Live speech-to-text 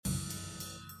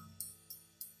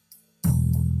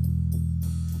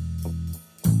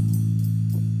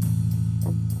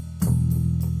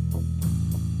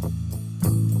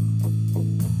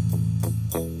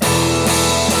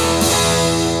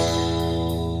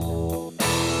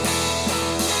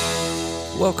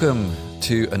Welcome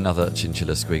to another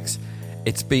Chinchilla Squeaks.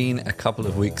 It's been a couple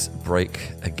of weeks break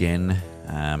again.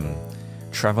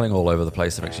 Traveling all over the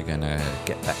place. I'm actually going to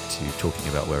get back to talking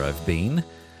about where I've been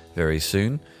very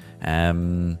soon.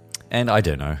 And I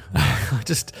don't know.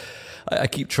 I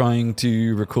keep trying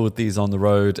to record these on the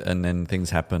road, and then things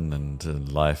happen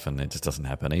and life, and it just doesn't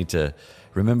happen. I need to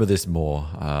remember this more.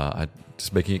 I'm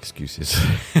just making excuses.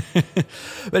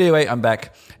 But anyway, I'm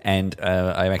back, and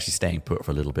I'm actually staying put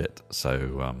for a little bit,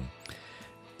 so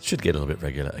should get a little bit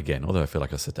regular again, although I feel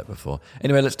like I said that before.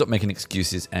 Anyway, let's stop making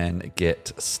excuses and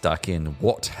get stuck in.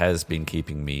 What has been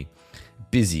keeping me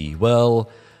busy?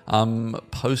 Well,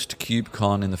 post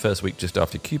KubeCon, in the first week just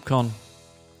after KubeCon,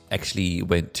 actually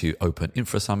went to Open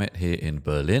Infra Summit here in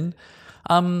Berlin.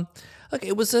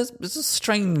 It was a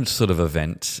strange sort of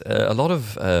event. A lot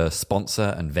of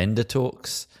sponsor and vendor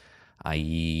talks,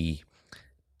 i.e.,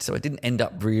 so I didn't end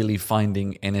up really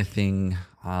finding anything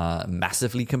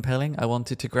massively compelling I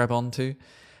wanted to grab onto.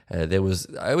 I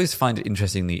always find it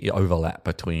interesting, the overlap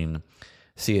between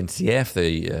CNCF,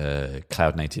 the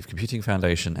Cloud Native Computing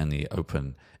Foundation, and the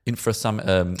Open Infra Summit,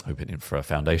 Open Infra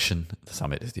Foundation. The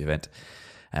summit is the event.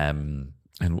 And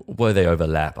where they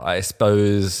overlap, I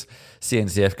suppose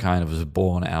CNCF kind of was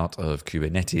born out of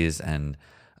Kubernetes, and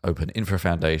Open Infra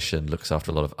Foundation looks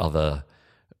after a lot of other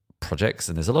projects,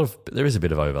 and there is a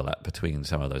bit of overlap between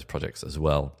some of those projects as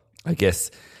well. I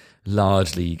guess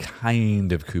largely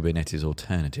kind of Kubernetes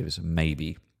alternatives,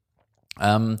 maybe.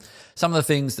 Some of the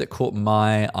things that caught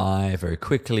my eye very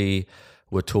quickly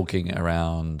were talking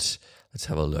around, let's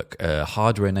have a look,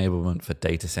 hardware enablement for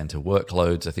data center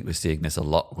workloads. I think we're seeing this a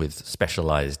lot with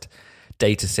specialized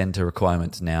data center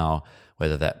requirements now,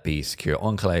 whether that be secure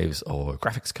enclaves or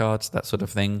graphics cards, that sort of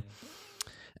thing.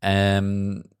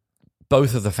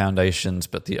 Both of the foundations,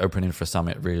 but the Open Infra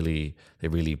Summit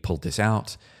really pulled this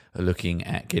out, looking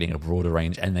at getting a broader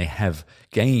range, and they have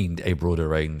gained a broader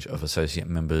range of associate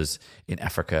members in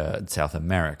Africa and South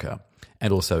America,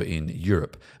 and also in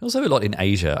Europe. Also a lot in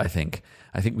Asia, I think.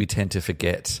 I think we tend to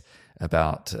forget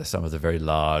about some of the very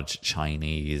large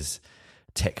Chinese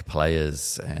tech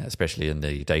players, especially in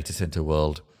the data center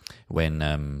world, when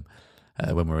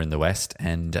we're in the West.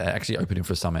 And actually, Open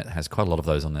Infra Summit has quite a lot of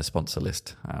those on their sponsor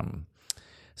list.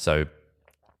 So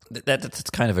that's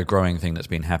kind of a growing thing that's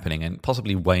been happening, and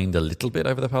possibly waned a little bit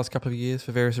over the past couple of years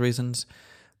for various reasons.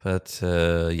 But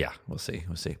we'll see.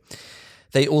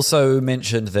 They also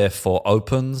mentioned their 4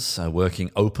 opens,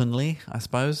 working openly, I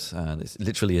suppose. It's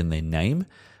literally in their name.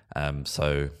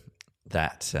 So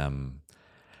that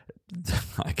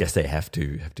I guess they have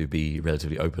to be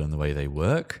relatively open in the way they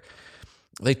work.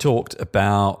 They talked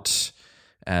about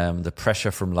the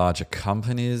pressure from larger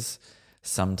companies,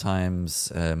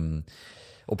 sometimes,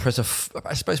 or pressure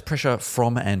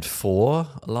from and for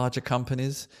larger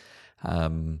companies.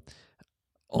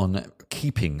 On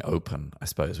keeping open, I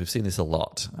suppose. We've seen this a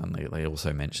lot, and they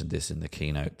also mentioned this in the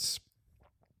keynotes.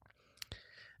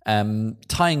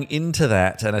 Tying into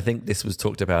that, and I think this was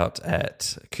talked about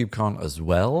at KubeCon as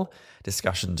well,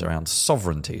 discussions around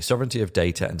sovereignty of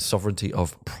data and sovereignty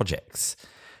of projects.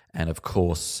 And of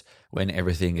course, when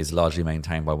everything is largely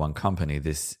maintained by one company,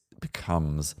 this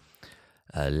becomes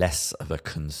less of a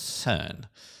concern.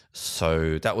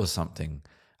 So that was something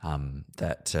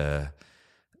that...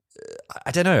 I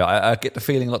don't know. I get the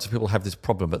feeling lots of people have this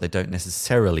problem, but they don't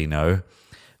necessarily know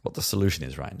what the solution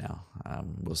is right now.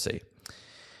 We'll see.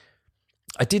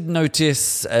 I did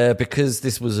notice, because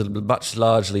this was much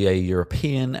largely a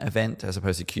European event as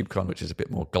opposed to KubeCon, which is a bit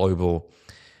more global,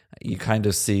 you kind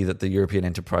of see that the European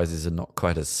enterprises are not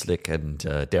quite as slick and,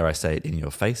 dare I say it, in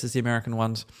your face as the American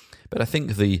ones. But I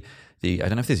think the I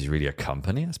don't know if this is really a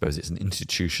company. I suppose it's an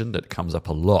institution that comes up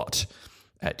a lot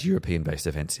at European-based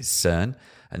events, is CERN.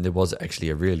 And there was actually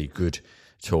a really good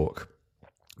talk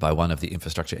by one of the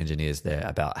infrastructure engineers there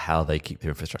about how they keep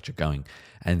their infrastructure going.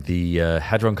 And the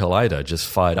Hadron Collider just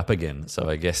fired up again. So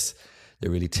I guess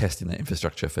they're really testing the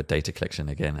infrastructure for data collection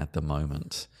again at the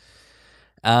moment.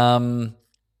 So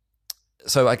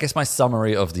I guess my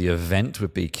summary of the event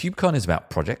would be KubeCon is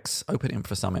about projects. Open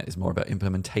Infra Summit is more about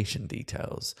implementation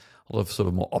details. A lot of sort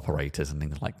of more operators and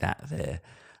things like that there.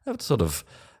 That's sort of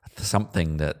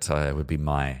something that would be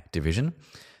my division.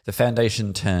 The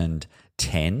foundation turned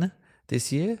 10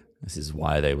 this year. This is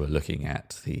why they were looking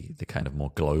at the kind of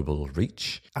more global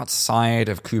reach. Outside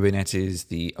of Kubernetes,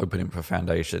 the Open Infra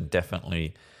Foundation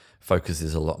definitely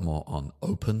focuses a lot more on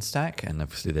OpenStack, and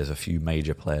obviously there's a few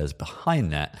major players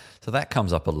behind that. So that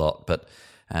comes up a lot, but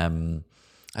I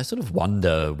sort of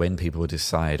wonder when people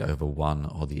decide over one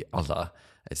or the other.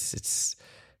 It's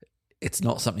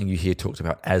not something you hear talked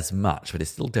about as much, but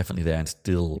it's still definitely there and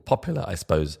still popular, I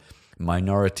suppose,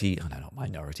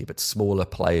 smaller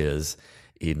players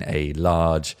in a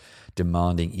large,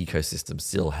 demanding ecosystem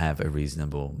still have a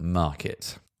reasonable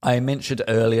market. I mentioned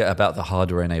earlier about the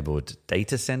hardware-enabled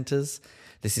data centers.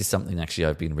 This is something actually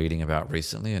I've been reading about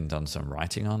recently and done some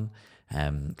writing on.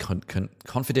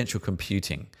 Confidential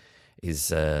computing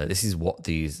is what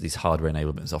these hardware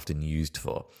enablement is often used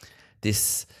for.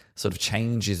 This sort of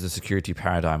changes the security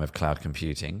paradigm of cloud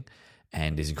computing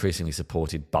and is increasingly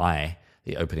supported by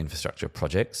the open infrastructure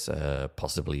projects,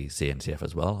 possibly CNCF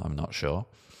as well, I'm not sure.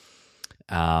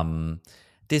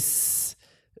 This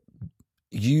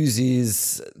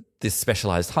uses this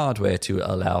specialized hardware to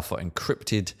allow for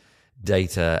encrypted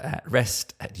data at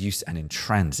rest, at use, and in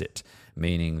transit,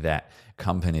 meaning that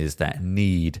companies that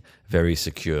need very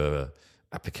secure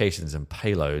applications and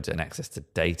payloads and access to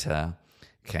data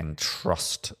can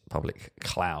trust public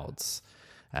clouds.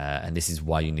 And this is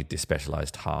why you need this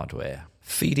specialized hardware.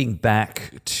 Feeding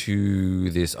back to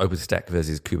this OpenStack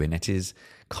versus Kubernetes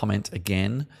comment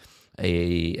again,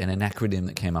 an acronym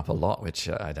that came up a lot, which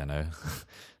I don't know,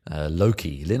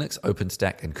 LOKI, Linux,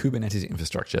 OpenStack, and Kubernetes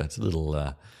infrastructure. It's a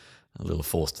little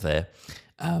forced there.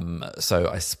 So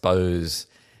I suppose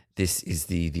this is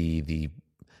the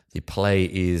play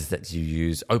is that you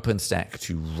use OpenStack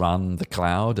to run the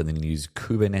cloud and then use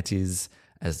Kubernetes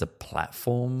as the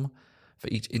platform for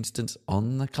each instance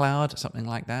on the cloud, something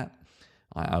like that.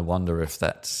 I wonder if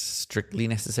that's strictly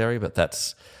necessary, but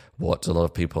that's what a lot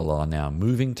of people are now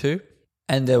moving to.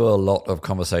 And there were a lot of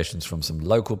conversations from some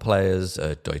local players,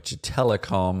 Deutsche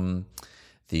Telekom,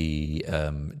 the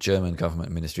German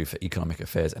government Ministry for Economic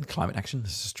Affairs and Climate Action.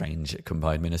 This is a strange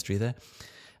combined ministry there.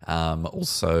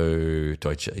 Also,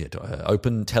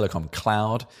 Open Telecom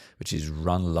Cloud, which is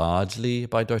run largely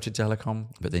by Deutsche Telekom,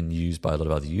 but then used by a lot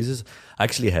of other users. I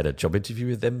actually had a job interview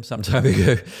with them some time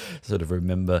ago, sort of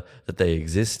remember that they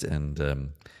exist,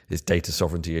 and this data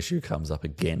sovereignty issue comes up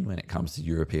again when it comes to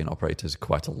European operators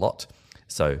quite a lot.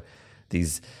 So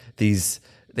these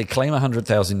they claim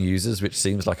 100,000 users, which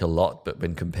seems like a lot, but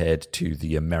when compared to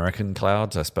the American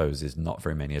clouds, I suppose is not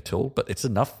very many at all, but it's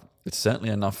enough. It's certainly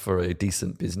enough for a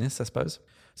decent business, I suppose.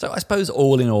 So I suppose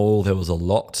all in all, there was a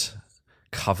lot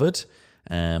covered.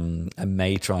 I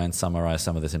may try and summarize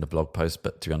some of this in a blog post,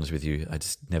 but to be honest with you, I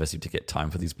just never seem to get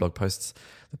time for these blog posts.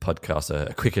 The podcasts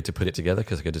are quicker to put it together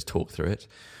because I could just talk through it.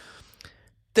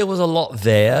 There was a lot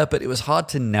there, but it was hard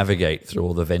to navigate through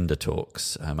all the vendor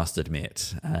talks, I must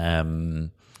admit.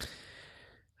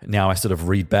 Now I sort of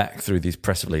read back through these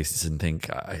press releases and think,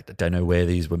 I don't know where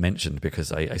these were mentioned,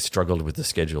 because I struggled with the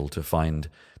schedule to find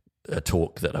a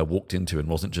talk that I walked into and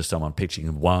wasn't just someone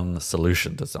pitching one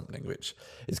solution to something, which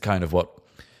is kind of what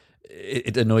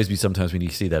it annoys me sometimes when you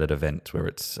see that at an event where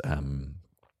it's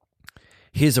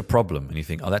here's a problem and you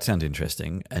think, oh, that sounds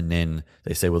interesting, and then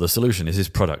they say, well, the solution is this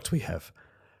product we have,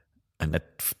 and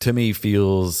that to me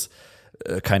feels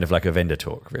kind of like a vendor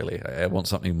talk, really. I want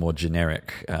something more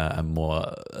generic and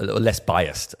less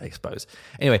biased, I suppose.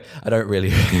 Anyway, I don't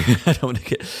want to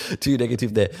get too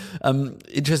negative there.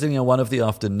 Interestingly, on one of the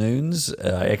afternoons,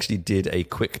 I actually did a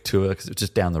quick tour, because it was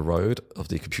just down the road, of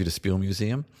the Computer Spiel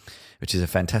Museum, which is a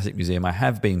fantastic museum I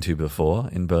have been to before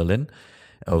in Berlin,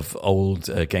 of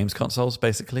old games consoles,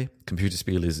 basically. Computer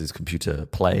Spiel is computer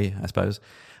play, I suppose.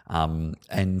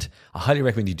 And I highly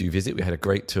recommend you do visit. We had a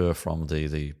great tour from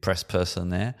the press person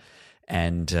there,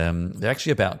 and they're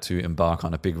actually about to embark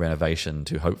on a big renovation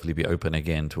to hopefully be open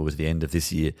again towards the end of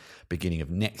this year, beginning of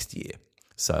next year.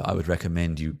 So I would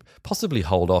recommend you possibly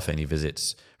hold off any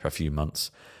visits for a few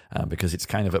months, because it's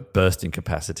kind of at bursting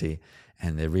capacity,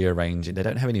 and they're rearranging. They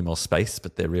don't have any more space,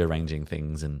 but they're rearranging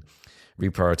things and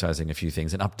reprioritizing a few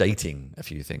things and updating a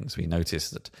few things. We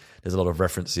noticed that there's a lot of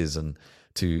references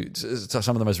to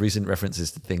some of the most recent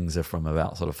references to things are from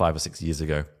about sort of 5 or 6 years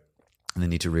ago, and they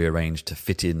need to rearrange to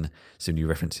fit in some new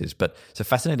references. But it's a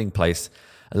fascinating place,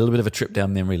 a little bit of a trip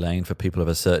down memory lane for people of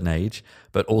a certain age,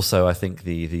 but also I think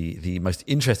the most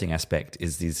interesting aspect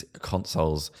is these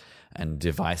consoles and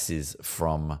devices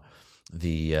from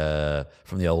the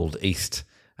old East,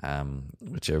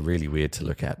 which are really weird to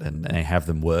look at, and they have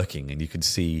them working, and you can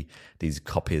see these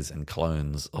copies and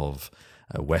clones of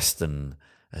Western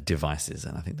devices,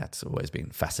 and I think that's always been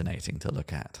fascinating to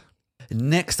look at.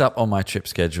 Next up on my trip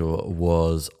schedule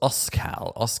was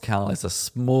OSCAL. OSCAL is a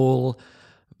small,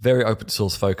 very open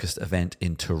source focused event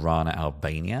in Tirana,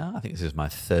 Albania. I think this is my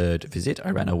third visit.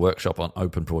 I ran a workshop on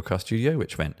Open Broadcast Studio,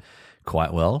 which went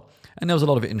quite well, and there was a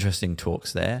lot of interesting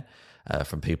talks there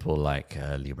from people like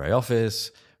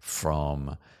LibreOffice,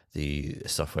 from the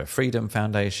Software Freedom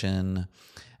Foundation,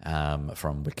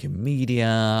 from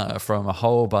Wikimedia, from a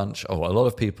whole bunch, a lot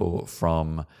of people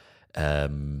from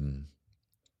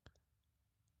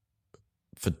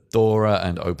Fedora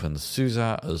and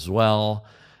OpenSUSE as well.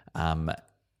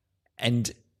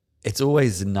 And it's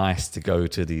always nice to go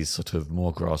to these sort of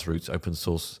more grassroots open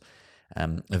source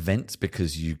events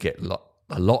because you get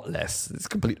a lot less. It's the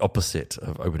complete opposite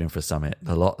of Open Infra Summit.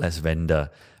 A lot less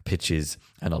vendor pitches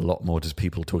and a lot more just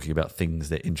people talking about things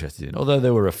they're interested in. Although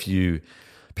there were a few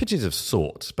pitches of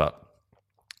sorts, but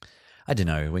I don't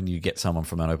know. When you get someone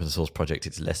from an open source project,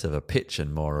 it's less of a pitch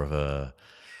and more of a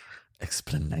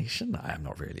explanation. I'm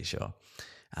not really sure.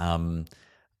 I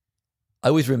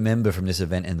always remember from this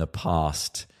event in the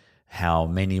past how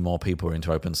many more people were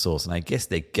into open source, and I guess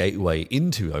their gateway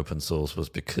into open source was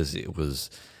because it was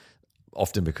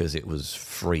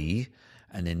free,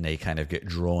 and then they kind of get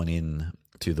drawn in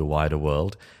to the wider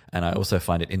world. And I also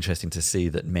find it interesting to see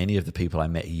that many of the people I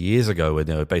met years ago when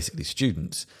they were basically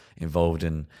students involved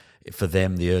in, for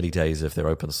them, the early days of their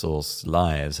open source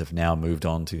lives have now moved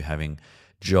on to having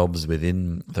jobs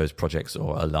within those projects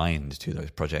or aligned to those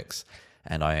projects.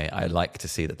 And I like to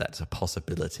see that that's a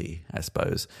possibility, I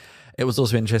suppose. It was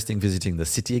also interesting visiting the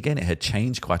city again. It had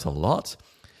changed quite a lot.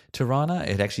 Tirana,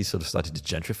 it actually sort of started to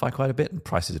gentrify quite a bit and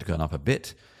prices had gone up a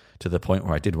bit to the point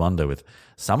where I did wonder with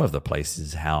some of the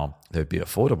places how they would be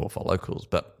affordable for locals.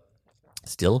 But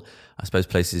still, I suppose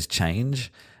places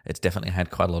change. It's definitely had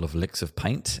quite a lot of licks of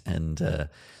paint and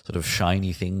sort of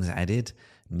shiny things added,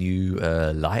 new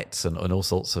lights and all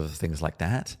sorts of things like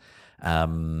that.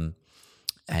 And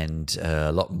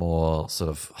a lot more sort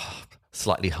of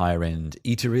slightly higher end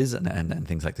eateries and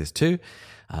things like this too.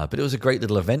 But it was a great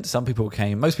little event. Most people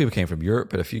came from Europe,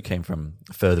 but a few came from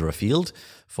further afield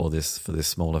for this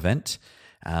small event.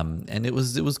 And it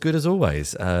was good as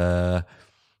always. I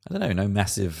don't know, no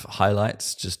massive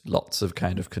highlights, just lots of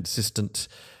kind of consistent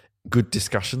good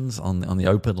discussions on the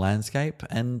open landscape.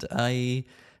 And I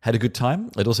had a good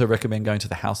time. I'd also recommend going to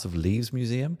the House of Leaves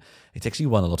Museum. It's actually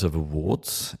won a lot of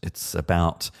awards. It's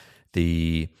about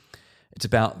the I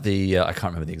can't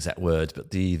remember the exact words, but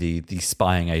the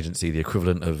spying agency, the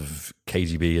equivalent of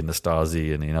KGB and the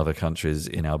Stasi and in other countries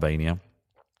in Albania,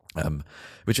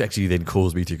 which actually then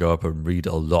caused me to go up and read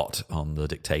a lot on the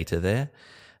dictator there,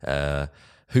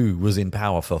 who was in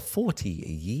power for 40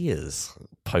 years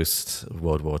post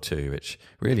World War II, which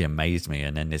really amazed me.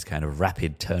 And then this kind of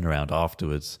rapid turnaround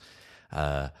afterwards,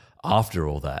 after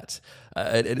all that.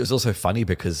 It was also funny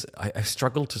because I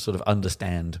struggled to sort of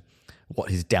understand what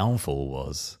his downfall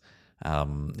was.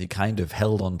 He kind of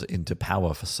held on into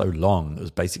power for so long. It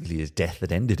was basically his death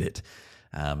that ended it,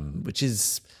 which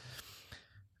is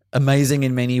amazing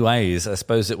in many ways. I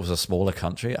suppose it was a smaller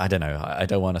country. I don't know. I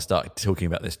don't want to start talking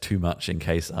about this too much in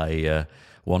case I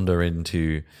wander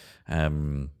into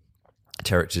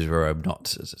territories where I'm not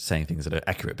saying things that are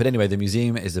accurate. But anyway, the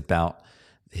museum is about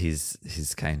his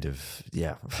kind of,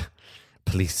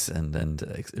 police and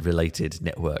related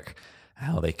network,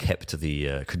 how they kept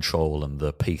the control and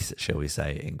the peace, shall we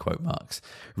say, in quote marks.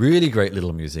 Really great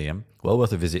little museum. Well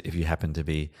worth a visit if you happen to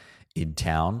be in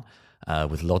town,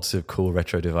 with lots of cool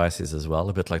retro devices as well,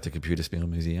 a bit like the Computer Spiel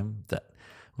Museum that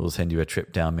will send you a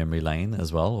trip down memory lane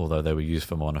as well, although they were used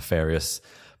for more nefarious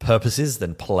purposes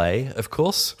than play, of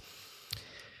course.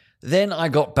 Then I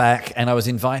got back and I was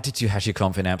invited to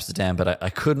HashiConf in Amsterdam, but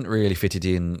I couldn't really fit it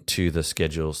in to the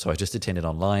schedule, so I just attended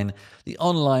online. The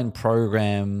online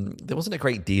program, there wasn't a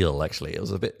great deal, actually. It was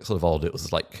a bit sort of odd. It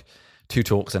was like 2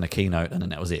 talks and a keynote, and then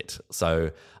that was it. So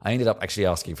I ended up actually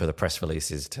asking for the press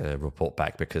releases to report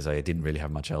back because I didn't really have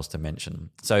much else to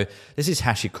mention. So this is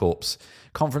HashiCorp's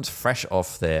conference fresh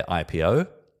off their IPO.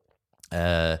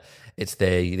 It's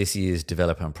this year's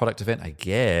developer and product event, I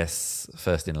guess,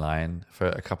 first in line for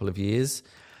a couple of years.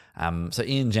 So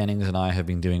Ian Jennings and I have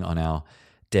been doing on our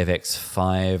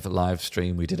DevX5 live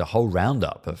stream. We did a whole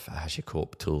roundup of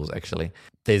HashiCorp tools, actually.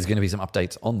 There's going to be some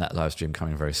updates on that live stream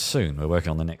coming very soon. We're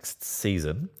working on the next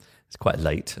season. It's quite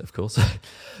late, of course.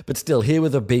 But still, here were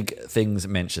the big things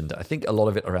mentioned. I think a lot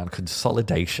of it around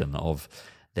consolidation of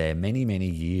their many, many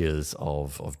years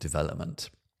of development.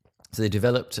 So they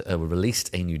released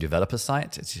a new developer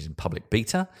site. It's in public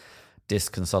beta. This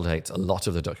consolidates a lot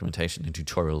of the documentation and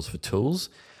tutorials for tools.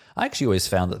 I actually always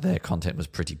found that their content was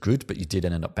pretty good, but you did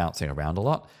end up bouncing around a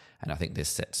lot. And I think this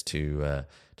sets to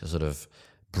sort of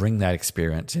bring that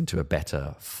experience into a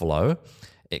better flow.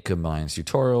 It combines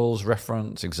tutorials,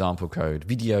 reference, example code,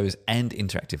 videos, and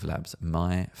interactive labs.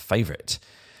 My favorite.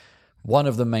 One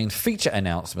of the main feature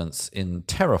announcements in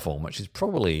Terraform, which is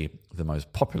probably the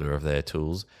most popular of their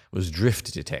tools, was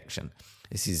drift detection.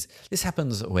 This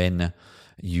happens when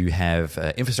you have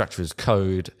infrastructure as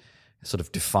code sort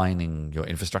of defining your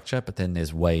infrastructure, but then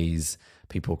there's ways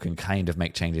people can kind of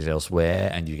make changes elsewhere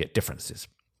and you get differences.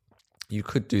 You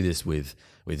could do this with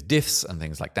diffs and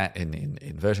things like that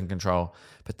in version control,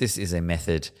 but this is a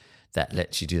method that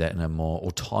lets you do that in a more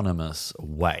autonomous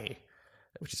way,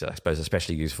 which is, I suppose,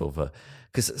 especially useful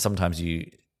because sometimes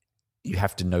you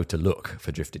have to know to look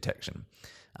for drift detection,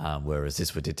 whereas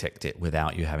this would detect it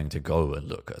without you having to go and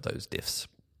look at those diffs.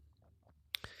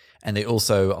 And they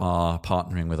also are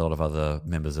partnering with a lot of other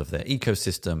members of their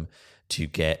ecosystem to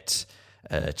get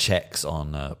checks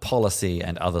on policy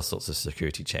and other sorts of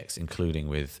security checks, including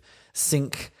with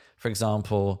Sync, for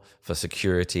example, for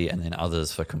security, and then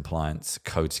others for compliance,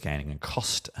 code scanning, and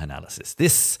cost analysis.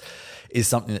 This is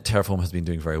something that Terraform has been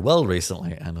doing very well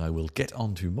recently, and I will get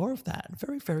onto more of that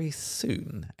very, very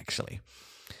soon, actually.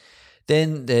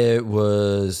 Then there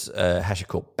was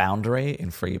HashiCorp Boundary in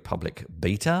free public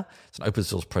beta. It's an open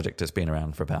source project that's been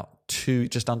around for about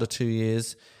just under 2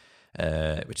 years,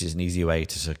 which is an easy way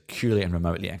to securely and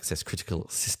remotely access critical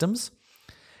systems.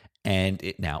 And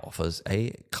it now offers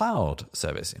a cloud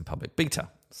service in public beta.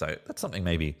 So that's something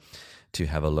maybe to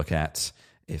have a look at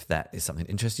if that is something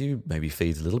that interests you, maybe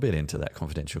feeds a little bit into that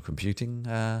confidential computing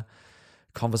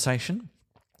conversation.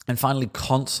 And finally,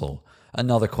 Consul,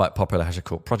 another quite popular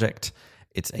HashiCorp project.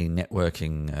 It's a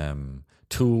networking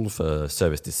tool for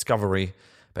service discovery,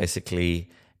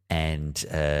 basically, and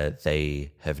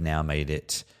they have now made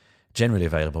it generally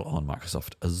available on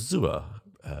Microsoft Azure,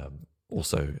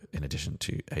 also in addition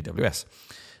to AWS.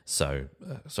 So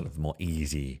sort of more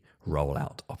easy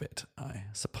rollout of it, I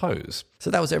suppose.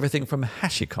 So that was everything from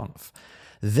HashiConf.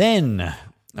 Then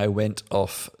I went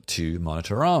off to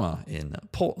Monitorama in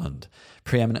Portland,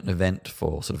 preeminent event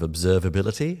for sort of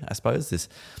observability, I suppose, this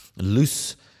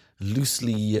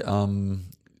loosely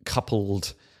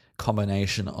coupled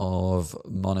combination of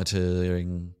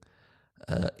monitoring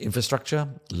infrastructure,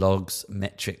 logs,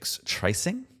 metrics,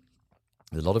 tracing.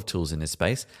 There's a lot of tools in this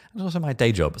space, and also my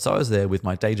day job. So I was there with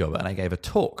my day job, and I gave a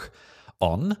talk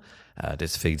on,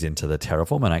 this feeds into the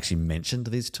Terraform, and I actually mentioned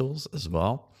these tools as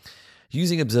well,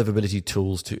 using observability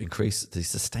tools to increase the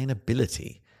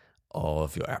sustainability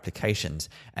of your applications.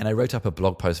 And I wrote up a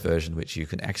blog post version, which you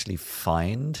can actually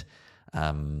find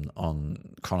on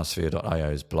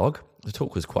chronosphere.io's blog. The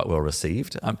talk was quite well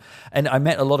received. And I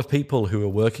met a lot of people who are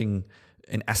working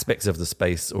in aspects of the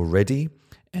space already,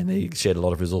 and they shared a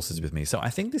lot of resources with me. So I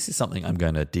think this is something I'm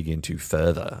going to dig into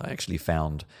further. I actually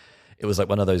found it was like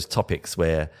one of those topics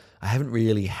where I haven't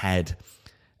really had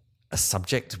a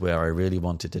subject where I really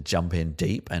wanted to jump in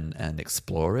deep and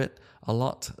explore it a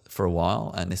lot for a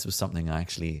while. And this was something I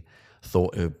actually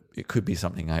thought it could be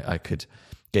something I could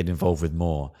get involved with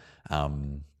more.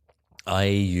 I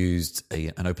used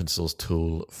an open source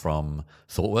tool from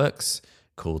ThoughtWorks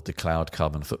called the Cloud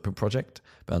Carbon Footprint Project.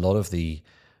 But a lot of the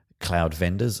cloud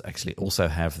vendors actually also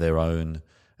have their own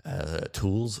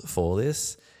tools for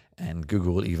this. And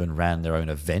Google even ran their own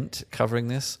event covering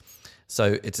this.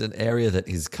 So it's an area that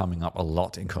is coming up a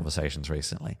lot in conversations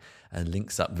recently and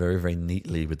links up very, very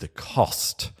neatly with the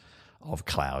cost of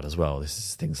cloud as well. This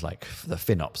is things like the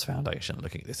FinOps Foundation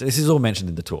looking at this. So this is all mentioned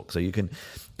in the talk, so you can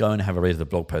go and have a read of the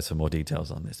blog post for more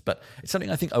details on this. But it's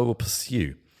something I think I will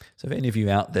pursue. So if any of you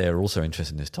out there are also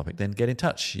interested in this topic, then get in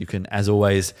touch. You can, as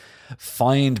always,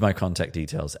 find my contact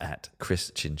details at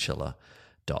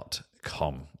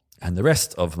chrischinchilla.com. And the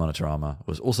rest of Monitorama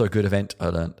was also a good event. I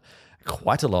learned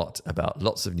quite a lot about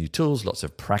lots of new tools, lots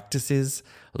of practices,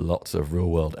 lots of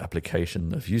real-world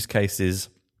application of use cases,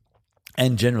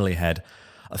 and generally had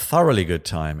a thoroughly good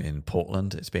time in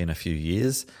Portland. It's been a few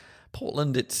years.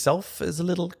 Portland itself is a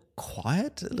little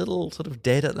quiet, a little sort of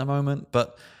dead at the moment,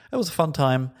 but it was a fun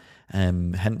time.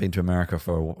 Hadn't been to America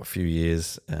for a few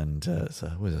years, and so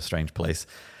it was a strange place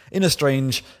in a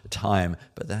strange time,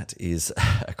 but that is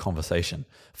a conversation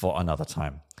for another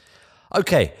time.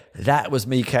 Okay, that was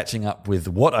me catching up with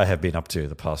what I have been up to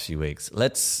the past few weeks.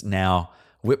 Let's now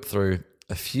whip through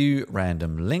a few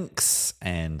random links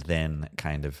and then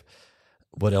kind of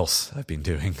what else I've been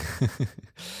doing.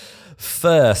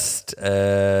 First,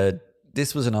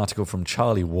 this was an article from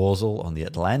Charlie Warzel on The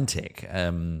Atlantic.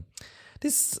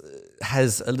 This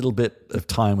has a little bit of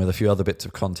time with a few other bits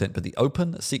of content, but the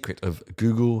open secret of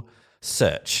Google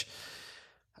search.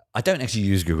 I don't actually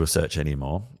use Google search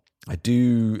anymore. I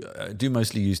do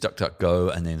mostly use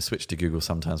DuckDuckGo and then switch to Google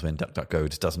sometimes when DuckDuckGo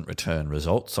just doesn't return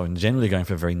results. So I'm generally going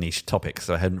for very niche topics,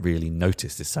 so I hadn't really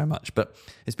noticed this so much. But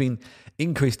there's been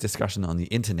increased discussion on the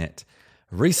internet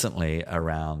recently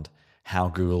around how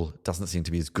Google doesn't seem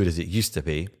to be as good as it used to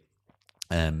be.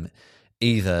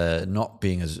 Either not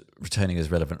returning as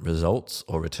relevant results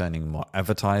or returning more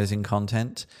advertising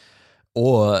content,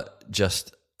 or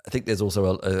just, I think there's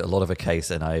also a lot of a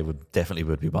case, and I would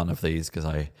be one of these because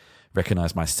I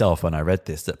recognized myself when I read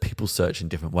this, that people search in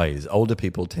different ways. Older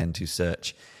people tend to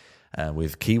search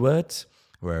with keywords,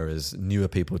 whereas newer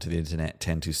people to the internet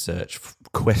tend to search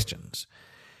questions.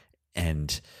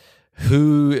 And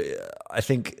I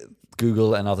think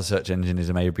Google and other search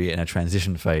engines may be in a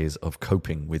transition phase of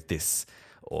coping with this,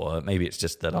 or maybe it's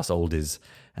just that us oldies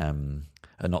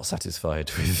are not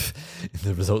satisfied with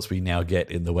the results we now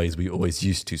get in the ways we always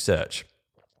used to search.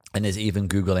 And there's even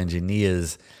Google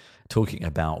engineers talking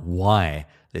about why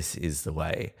this is the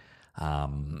way.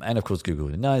 And of course, Google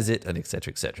denies it, and et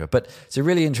cetera, et cetera. But it's a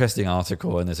really interesting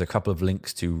article, and there's a couple of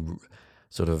links to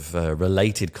sort of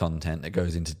related content that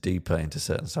goes deeper into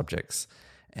certain subjects.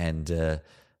 And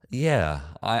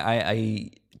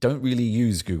I don't really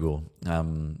use Google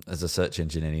as a search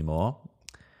engine anymore,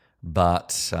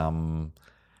 but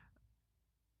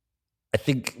I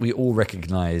think we all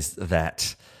recognize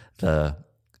that the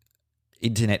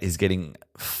internet is getting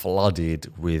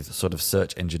flooded with sort of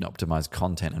search engine optimized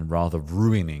content and rather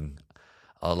ruining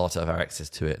a lot of our access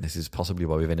to it. And this is possibly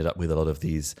why we've ended up with a lot of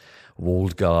these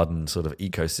walled garden sort of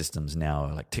ecosystems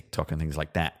now, like TikTok and things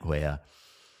like that, where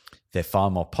they're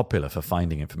far more popular for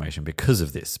finding information because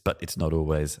of this, but it's not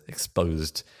always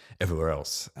exposed everywhere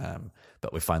else.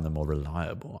 But we find them more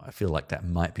reliable. I feel like that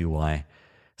might be why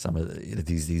some of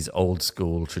these old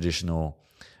school traditional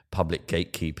public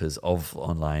gatekeepers of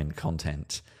online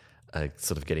content are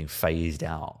sort of getting phased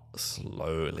out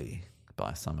slowly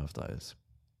by some of those.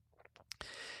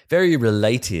 Very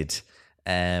related,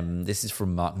 this is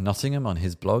from Mark Nottingham on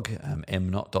his blog,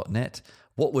 mnot.net.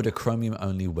 What would a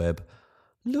Chromium-only web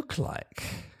look like?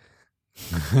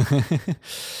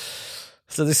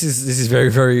 So this is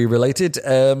very, very related.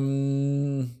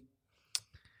 And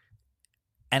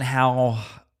how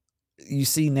you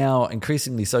see now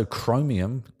increasingly so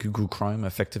Chromium, Google Chrome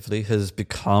effectively, has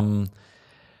become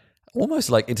almost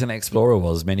like Internet Explorer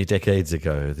was many decades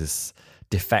ago, this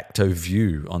de facto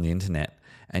view on the internet.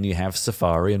 And you have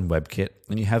Safari and WebKit,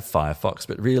 and you have Firefox,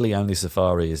 but really only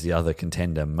Safari is the other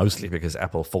contender, mostly because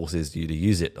Apple forces you to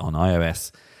use it on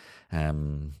iOS.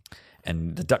 And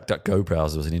the DuckDuckGo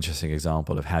browser was an interesting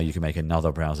example of how you can make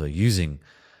another browser using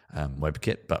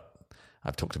WebKit, but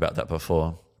I've talked about that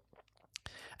before.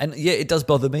 And yeah, it does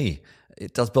bother me.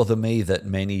 It does bother me that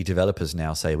many developers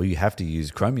now say, well, you have to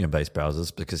use Chromium-based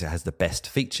browsers because it has the best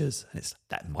features. And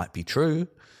that might be true,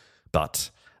 but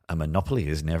a monopoly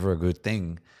is never a good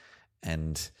thing.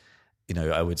 And,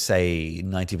 I would say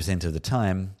 90% of the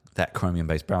time that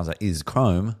Chromium-based browser is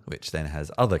Chrome, which then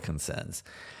has other concerns.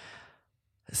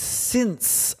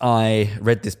 Since I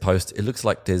read this post, it looks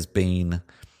like there's been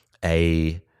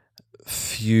a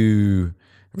few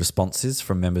responses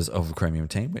from members of the Chromium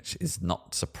team, which is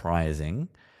not surprising.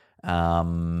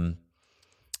 So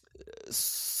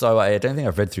I don't think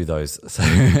I've read through those. So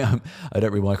I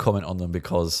don't really want to comment on them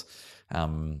because I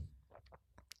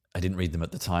didn't read them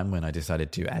at the time when I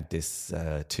decided to add this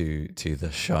to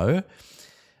the show.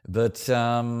 But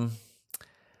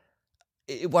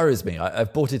it worries me.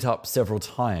 I've brought it up several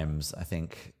times, I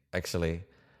think, actually.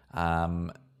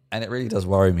 And it really does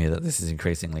worry me that this is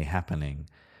increasingly happening.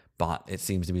 But it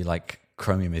seems to be like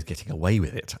Chromium is getting away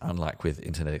with it, unlike with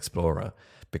Internet Explorer,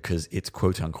 because it's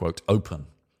quote-unquote open.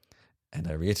 And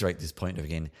I reiterate this point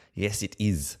again, yes, it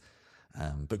is.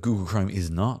 But Google Chrome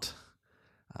is not.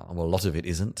 Well, a lot of it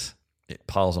isn't. It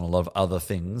piles on a lot of other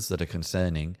things that are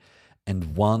concerning,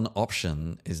 and one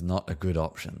option is not a good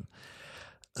option.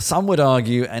 Some would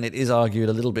argue, and it is argued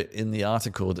a little bit in the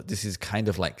article, that this is kind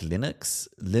of like Linux.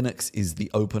 Linux is the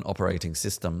open operating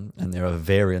system, and there are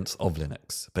variants of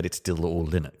Linux, but it's still all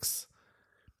Linux.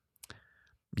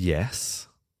 Yes,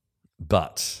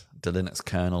 but the Linux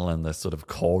kernel and the sort of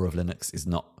core of Linux is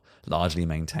not largely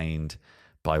maintained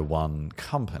by one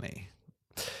company.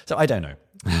 So I don't know.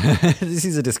 This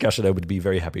is a discussion I would be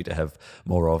very happy to have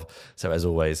more of. So as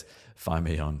always, find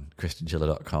me on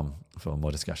christianchiller.com for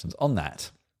more discussions on that.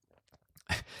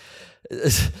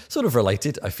 It's sort of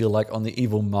related, I feel like, on the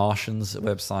Evil Martians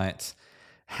website,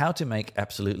 how to make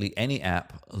absolutely any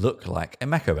app look like a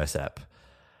macOS app.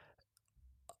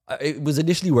 I was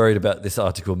initially worried about this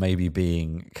article maybe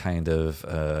being kind of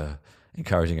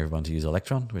encouraging everyone to use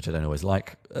Electron, which I don't always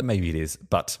like. Maybe it is,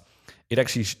 but it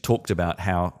actually talked about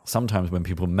how sometimes when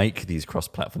people make these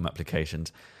cross-platform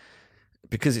applications,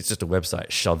 because it's just a website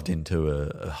shoved into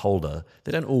a holder,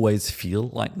 they don't always feel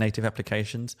like native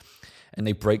applications. And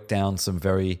they break down some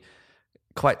very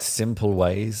quite simple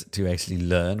ways to actually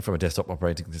learn from a desktop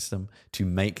operating system to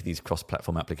make these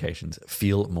cross-platform applications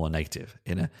feel more native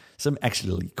in some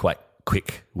actually quite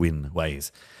quick win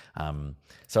ways.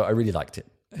 So I really liked it.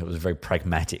 It was a very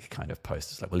pragmatic kind of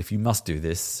post. It's like, well, if you must do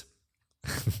this,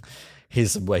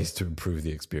 here's some ways to improve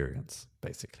the experience,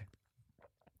 basically.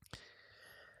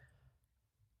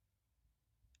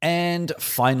 And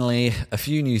finally, a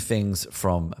few new things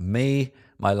from me.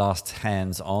 My last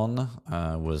hands-on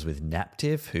was with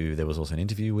Naptive, who there was also an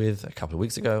interview with a couple of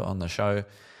weeks ago on the show.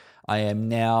 I am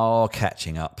now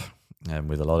catching up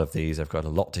with a lot of these. I've got a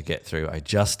lot to get through. I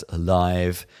just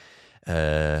live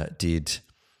did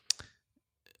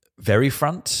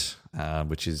Veryfront,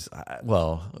 which is,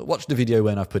 watch the video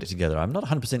when I've put it together. I'm not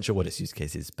 100% sure what its use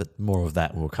case is, but more of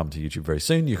that will come to YouTube very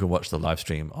soon. You can watch the live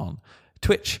stream on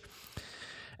Twitch.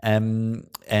 And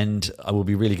I will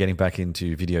be really getting back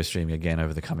into video streaming again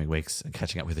over the coming weeks and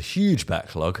catching up with a huge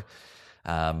backlog.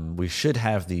 We should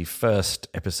have the first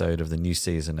episode of the new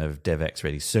season of DevX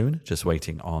ready soon, just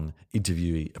waiting on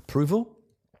interviewee approval.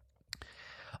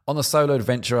 On the solo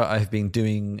adventurer, I've been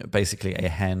doing basically a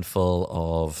handful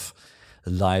of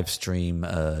live stream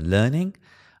learning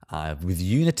with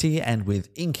Unity and with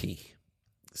Inky.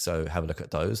 So have a look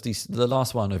at those. The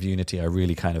last one of Unity, I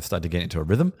really kind of started to get into a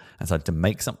rhythm and started to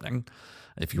make something.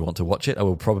 If you want to watch it, I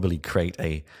will probably create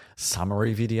a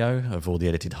summary video of all the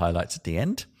edited highlights at the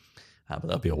end. But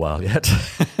that'll be a while yet.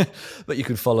 But you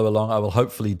can follow along. I will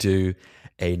hopefully do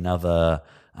another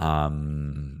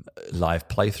live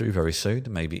playthrough very soon,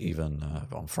 maybe even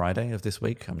on Friday of this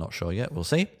week. I'm not sure yet. We'll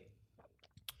see.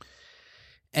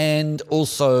 And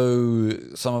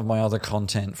also, some of my other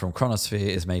content from Chronosphere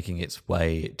is making its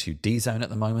way to DZone at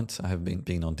the moment. I have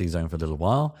been on DZone for a little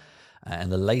while.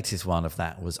 And the latest one of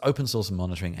that was open source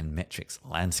monitoring and metrics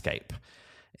landscape.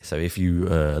 So if you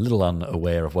are a little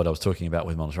unaware of what I was talking about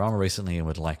with Monitorama recently and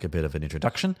would like a bit of an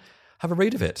introduction, have a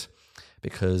read of it,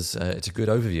 because it's a good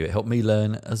overview. It helped me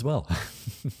learn as well.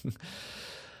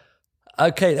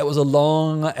 Okay, that was a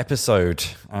long episode.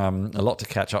 A lot to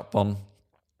catch up on.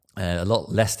 A lot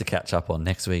less to catch up on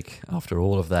next week after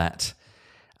all of that.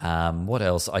 What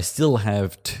else? I still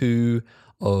have 2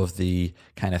 of the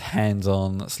kind of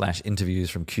hands-on / interviews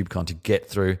from KubeCon to get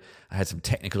through. I had some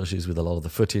technical issues with a lot of the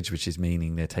footage, which is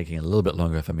meaning they're taking a little bit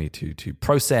longer for me to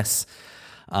process.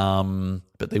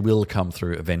 But they will come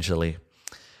through eventually.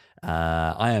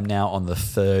 I am now on the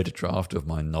 3rd draft of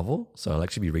my novel, so I'll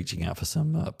actually be reaching out for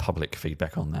some public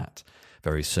feedback on that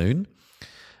very soon.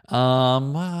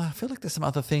 I feel like there's some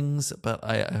other things, but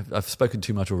I've spoken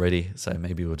too much already, so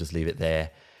maybe we'll just leave it there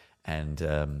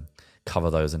and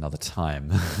cover those another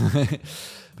time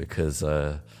because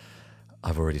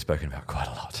I've already spoken about quite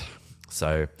a lot.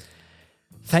 So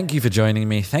thank you for joining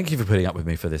me. Thank you for putting up with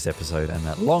me for this episode and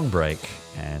that long break.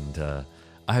 And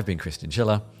I have been Chris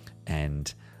Chinchilla,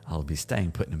 and I'll be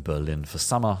staying put in Berlin for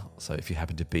summer. So if you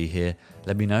happen to be here,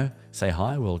 let me know. Say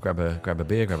hi. We'll grab a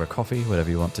beer, grab a coffee, whatever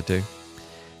you want to do.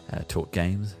 Talk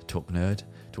games, talk nerd,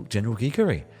 talk general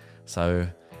geekery. So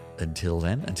until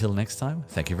next time,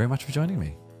 thank you very much for joining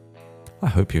me. I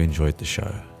hope you enjoyed the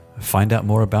show. Find out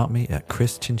more about me at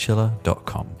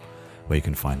chrischinchilla.com, where you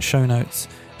can find show notes,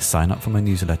 sign up for my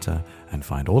newsletter, and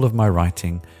find all of my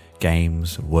writing,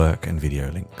 games, work, and video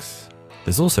links.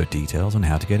 There's also details on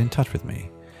how to get in touch with me.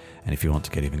 And if you want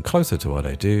to get even closer to what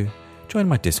I do, join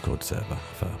my Discord server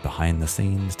for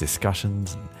behind-the-scenes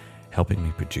discussions and helping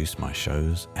me produce my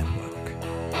shows and work.